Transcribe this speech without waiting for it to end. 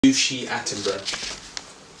Douchey Attenborough.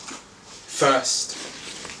 First,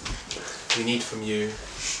 we need from you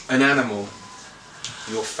an animal.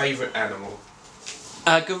 Your favourite animal.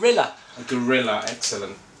 A gorilla. A gorilla,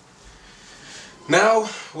 excellent. Now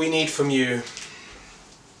we need from you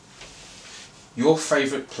your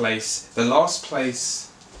favourite place, the last place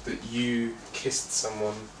that you kissed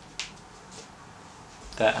someone.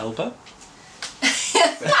 Their elbow?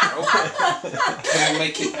 Their elbow? Can we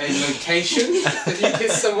make it a location that you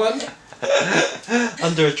kissed someone?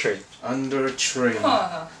 Under a tree. Under a tree.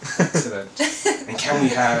 Oh. Excellent. And can we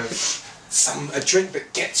have a drink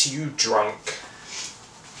that gets you drunk?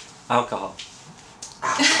 Alcohol.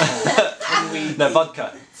 Alcohol. Can we No,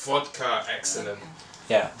 vodka. Vodka, excellent.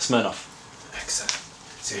 Yeah, Smirnoff. Excellent.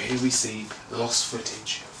 So here we see lost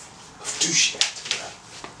footage of Douchey Attenborough.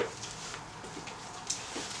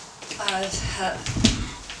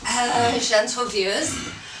 Gentle viewers,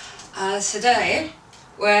 today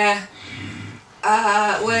we're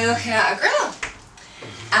looking at a gorilla,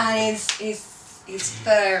 and he's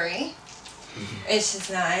furry, which is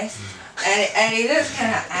nice, and he looks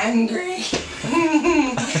kind of angry.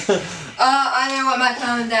 Oh, I know what might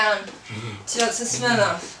calm him down. Do you want some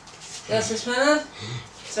Smirnoff? Do you want some Smirnoff?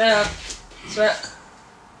 Smirnoff.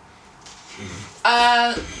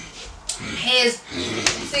 He's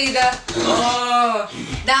either,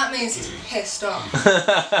 that means he's pissed off.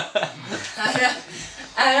 I'm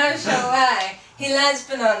not sure why. He likes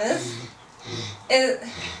bananas. Where did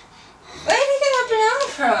he get a banana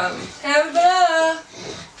from? Have a banana.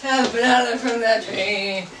 Have a banana from that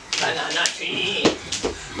tree. Banana tree.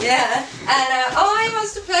 Yeah, and he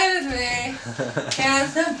wants to play with me. He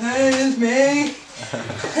wants to play with me.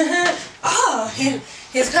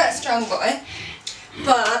 He's quite a strong boy,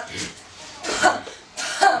 but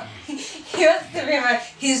he wants to be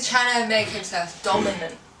he's trying to make himself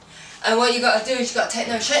dominant. And what you gotta do is you gotta take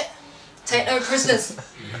no shit. Take no prisoners.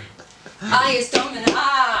 I is dominant.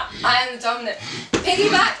 I am the dominant.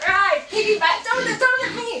 Piggyback ride! Piggyback!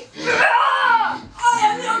 Dominant me! I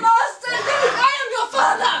am your master! I am your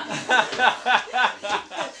father!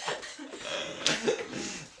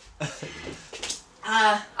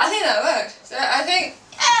 I think that worked. So I think,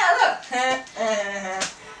 look.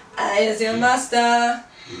 I is your master.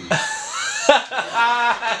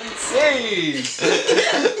 Jeez.